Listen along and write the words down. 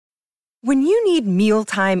When you need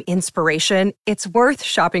mealtime inspiration, it's worth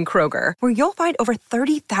shopping Kroger, where you'll find over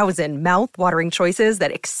 30,000 mouth-watering choices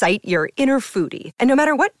that excite your inner foodie. And no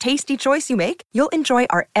matter what tasty choice you make, you'll enjoy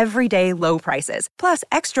our everyday low prices, plus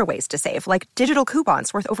extra ways to save, like digital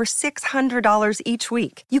coupons worth over $600 each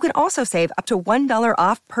week. You can also save up to $1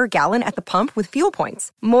 off per gallon at the pump with fuel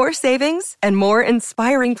points. More savings and more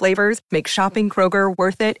inspiring flavors make shopping Kroger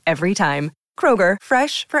worth it every time. Kroger,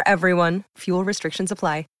 fresh for everyone. Fuel restrictions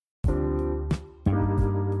apply.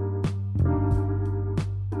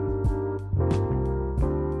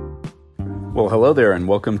 Well, hello there, and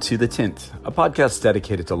welcome to The Tint, a podcast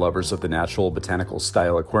dedicated to lovers of the natural botanical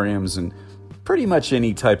style aquariums and pretty much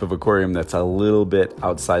any type of aquarium that's a little bit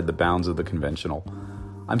outside the bounds of the conventional.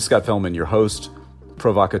 I'm Scott Fellman, your host,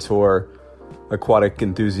 provocateur, aquatic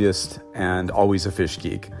enthusiast, and always a fish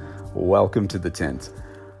geek. Welcome to The Tint.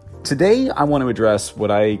 Today, I want to address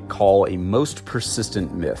what I call a most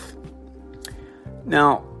persistent myth.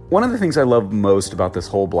 Now, one of the things I love most about this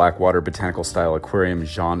whole Blackwater botanical style aquarium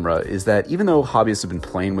genre is that even though hobbyists have been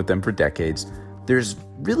playing with them for decades, there's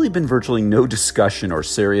really been virtually no discussion or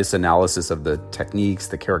serious analysis of the techniques,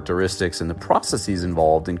 the characteristics, and the processes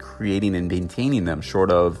involved in creating and maintaining them,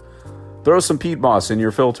 short of throw some peat moss in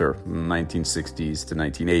your filter, 1960s to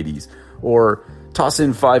 1980s, or toss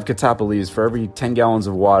in 5 catappa leaves for every 10 gallons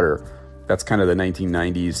of water. That's kind of the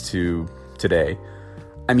 1990s to today.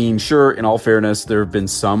 I mean, sure, in all fairness, there have been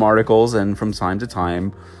some articles and from time to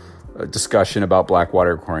time discussion about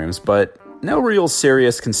Blackwater aquariums, but no real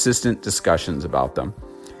serious, consistent discussions about them.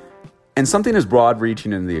 And something as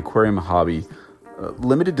broad-reaching in the aquarium hobby,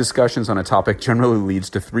 limited discussions on a topic generally leads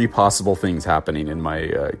to 3 possible things happening in my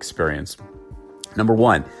experience. Number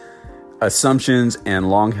 1, assumptions and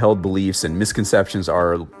long-held beliefs and misconceptions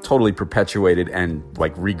are totally perpetuated and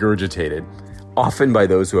regurgitated, often by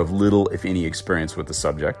those who have little, if any, experience with the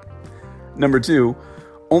subject. Number 2,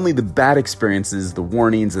 only the bad experiences, the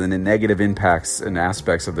warnings, and the negative impacts and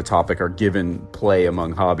aspects of the topic are given play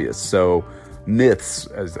among hobbyists. So myths,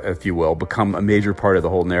 as if you will, become a major part of the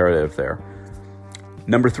whole narrative there.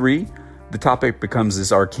 Number 3, the topic becomes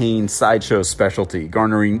this arcane sideshow specialty,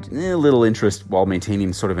 garnering little interest while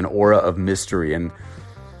maintaining sort of an aura of mystery and,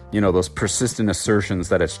 those persistent assertions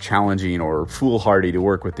that it's challenging or foolhardy to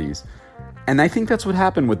work with these. And I think that's what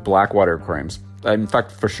happened with Blackwater aquariums. In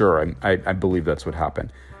fact, for sure, I believe that's what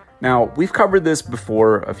happened. Now, we've covered this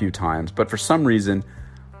before a few times, but for some reason,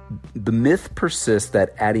 the myth persists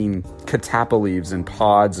that adding catappa leaves in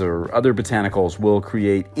pods or other botanicals will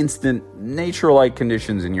create instant nature-like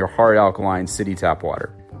conditions in your hard alkaline city tap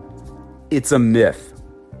water. It's a myth.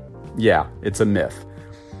 Yeah, it's a myth.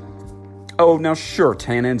 Oh, now sure,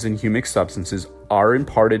 tannins and humic substances are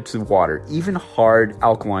imparted to water, even hard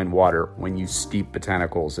alkaline water, when you steep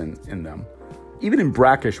botanicals in them, even in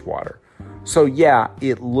brackish water. So yeah,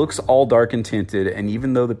 it looks all dark and tinted, and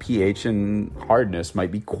even though the pH and hardness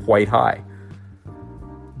might be quite high.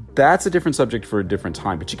 That's a different subject for a different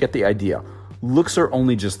time, but you get the idea. Looks are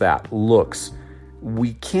only just that, looks.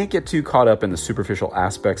 We can't get too caught up in the superficial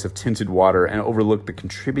aspects of tinted water and overlook the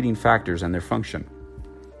contributing factors and their function.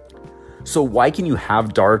 So why can you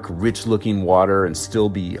have dark, rich-looking water and still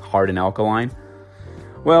be hard and alkaline?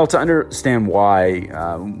 Well, to understand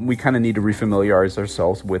why, we kind of need to refamiliarize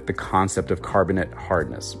ourselves with the concept of carbonate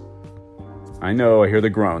hardness. I know, I hear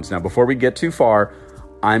the groans. Now, before we get too far,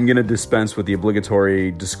 I'm going to dispense with the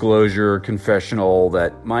obligatory disclosure confessional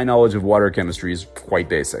that my knowledge of water chemistry is quite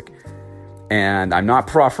basic. And I'm not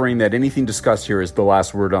proffering that anything discussed here is the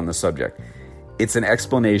last word on the subject. It's an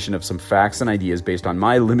explanation of some facts and ideas based on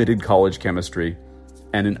my limited college chemistry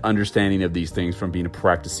and an understanding of these things from being a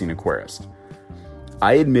practicing aquarist.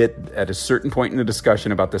 I admit at a certain point in the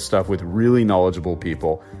discussion about this stuff with really knowledgeable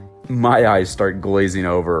people, my eyes start glazing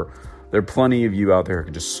over. There are plenty of you out there who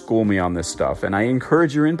can just school me on this stuff, and I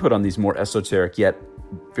encourage your input on these more esoteric yet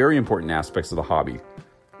very important aspects of the hobby.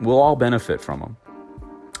 We'll all benefit from them.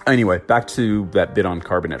 Anyway, back to that bit on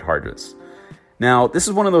carbonate hardness. Now, this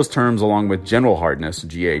is one of those terms, along with general hardness,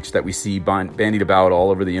 GH, that we see bandied about all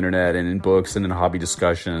over the internet and in books and in hobby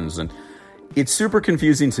discussions. And it's super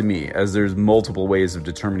confusing to me, as there's multiple ways of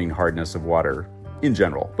determining hardness of water in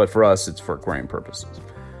general. But for us, it's for aquarium purposes.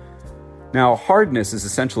 Now, hardness is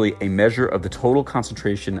essentially a measure of the total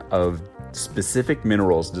concentration of specific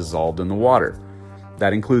minerals dissolved in the water.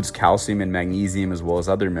 That includes calcium and magnesium, as well as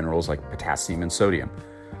other minerals like potassium and sodium.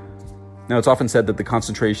 Now, it's often said that the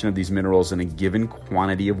concentration of these minerals in a given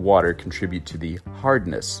quantity of water contribute to the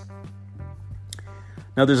hardness.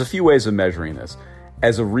 Now, there's a few ways of measuring this.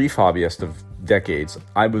 As a reef hobbyist of decades,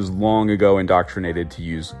 I was long ago indoctrinated to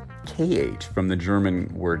use KH from the German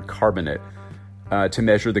word carbonate, to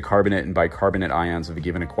measure the carbonate and bicarbonate ions of a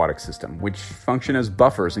given aquatic system, which function as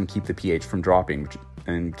buffers and keep the pH from dropping.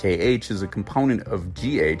 And KH is a component of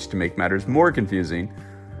GH to make matters more confusing.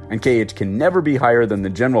 And KH can never be higher than the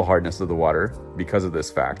general hardness of the water because of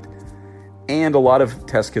this fact. And a lot of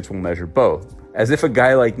test kits will measure both, as if a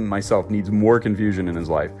guy like myself needs more confusion in his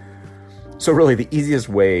life. So really, the easiest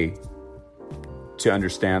way to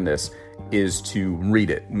understand this is to read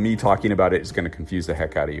it. Me talking about it is going to confuse the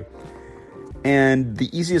heck out of you. And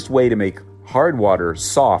the easiest way to make hard water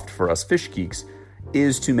soft for us fish geeks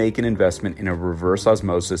is to make an investment in a reverse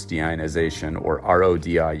osmosis deionization, or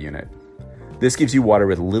RODI unit. This gives you water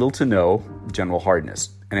with little to no general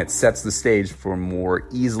hardness, and it sets the stage for more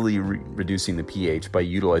easily reducing the pH by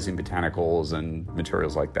utilizing botanicals and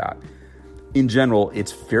materials like that. In general,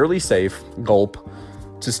 it's fairly safe, gulp,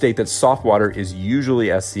 to state that soft water is usually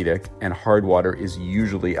acidic and hard water is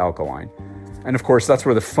usually alkaline. And of course, that's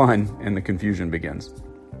where the fun and the confusion begins.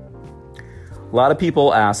 A lot of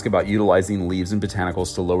people ask about utilizing leaves and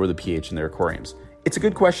botanicals to lower the pH in their aquariums. It's a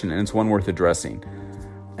good question, and it's one worth addressing.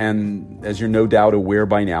 And as you're no doubt aware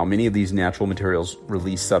by now, many of these natural materials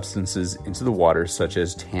release substances into the water, such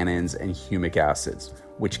as tannins and humic acids,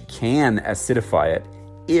 which can acidify it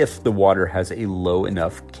if the water has a low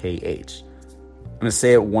enough KH. I'm going to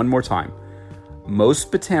say it one more time.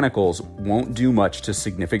 Most botanicals won't do much to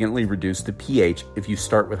significantly reduce the pH if you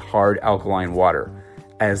start with hard alkaline water,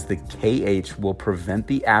 as the KH will prevent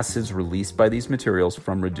the acids released by these materials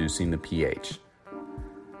from reducing the pH.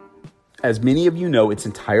 As many of you know, it's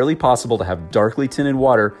entirely possible to have darkly tinted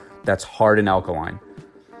water that's hard and alkaline.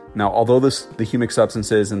 Now, although the humic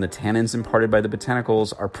substances and the tannins imparted by the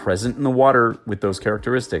botanicals are present in the water with those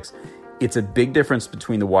characteristics, it's a big difference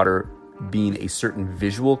between the water being a certain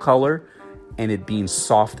visual color and it being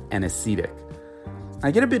soft and acidic.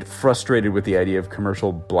 I get a bit frustrated with the idea of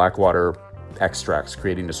commercial black water extracts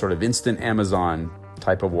creating a sort of instant Amazon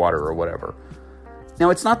type of water or whatever. Now,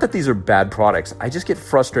 it's not that these are bad products. I just get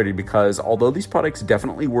frustrated because although these products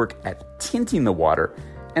definitely work at tinting the water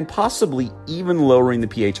and possibly even lowering the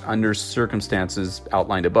pH under circumstances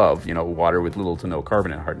outlined above, water with little to no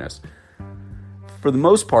carbonate hardness, for the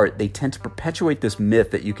most part, they tend to perpetuate this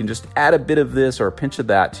myth that you can just add a bit of this or a pinch of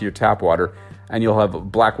that to your tap water and you'll have a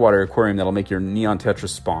black water aquarium that'll make your neon tetra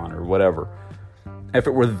spawn or whatever. If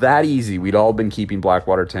it were that easy, we'd all been keeping black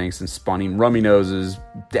water tanks and spawning rummy noses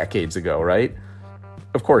decades ago, right?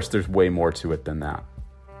 Of course, there's way more to it than that.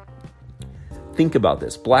 Think about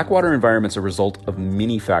this. Blackwater environments are a result of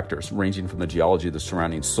many factors, ranging from the geology of the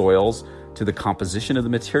surrounding soils to the composition of the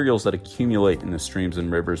materials that accumulate in the streams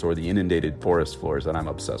and rivers or the inundated forest floors that I'm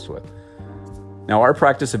obsessed with. Now, our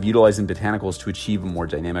practice of utilizing botanicals to achieve a more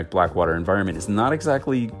dynamic blackwater environment is not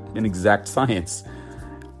exactly an exact science.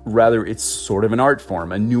 Rather, it's sort of an art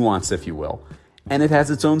form, a nuance, if you will. And it has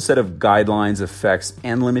its own set of guidelines, effects,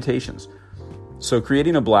 and limitations. So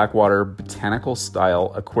creating a blackwater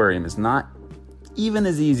botanical-style aquarium is not even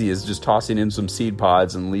as easy as just tossing in some seed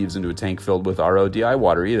pods and leaves into a tank filled with RODI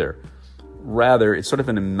water either. Rather, it's sort of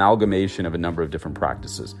an amalgamation of a number of different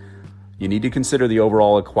practices. You need to consider the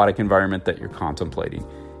overall aquatic environment that you're contemplating.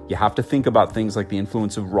 You have to think about things like the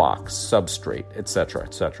influence of rocks, substrate, etc.,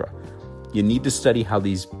 etc. You need to study how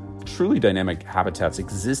these truly dynamic habitats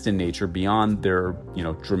exist in nature beyond their,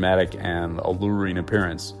 dramatic and alluring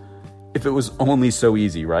appearance. If it was only so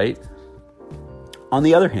easy, right? On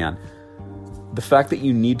the other hand, the fact that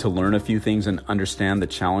you need to learn a few things and understand the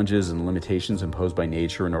challenges and limitations imposed by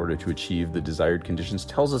nature in order to achieve the desired conditions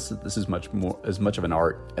tells us that this is as much of an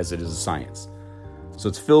art as it is a science. So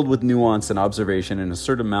it's filled with nuance and observation and a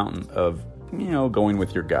certain amount of, going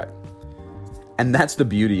with your gut. And that's the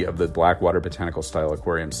beauty of the Blackwater botanical style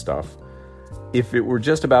aquarium stuff. If it were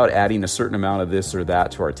just about adding a certain amount of this or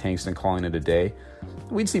that to our tanks and calling it a day,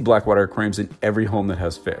 we'd see Blackwater aquariums in every home that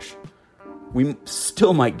has fish. We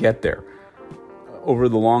still might get there. Over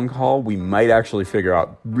the long haul, we might actually figure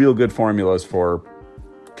out real good formulas for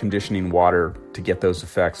conditioning water to get those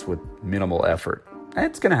effects with minimal effort.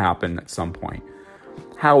 It's going to happen at some point.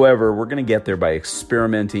 However, we're going to get there by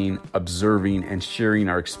experimenting, observing, and sharing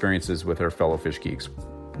our experiences with our fellow fish geeks,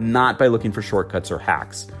 not by looking for shortcuts or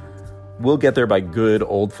hacks. We'll get there by good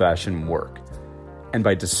old-fashioned work, and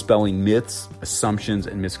by dispelling myths, assumptions,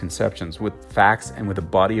 and misconceptions with facts and with a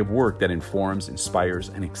body of work that informs, inspires,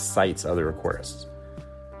 and excites other aquarists.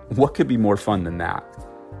 What could be more fun than that?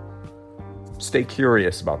 Stay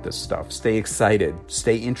curious about this stuff. Stay excited.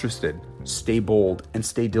 Stay interested. Stay bold. And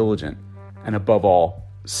stay diligent. And above all,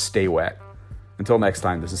 stay wet. Until next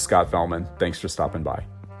time, this is Scott Fellman. Thanks for stopping by.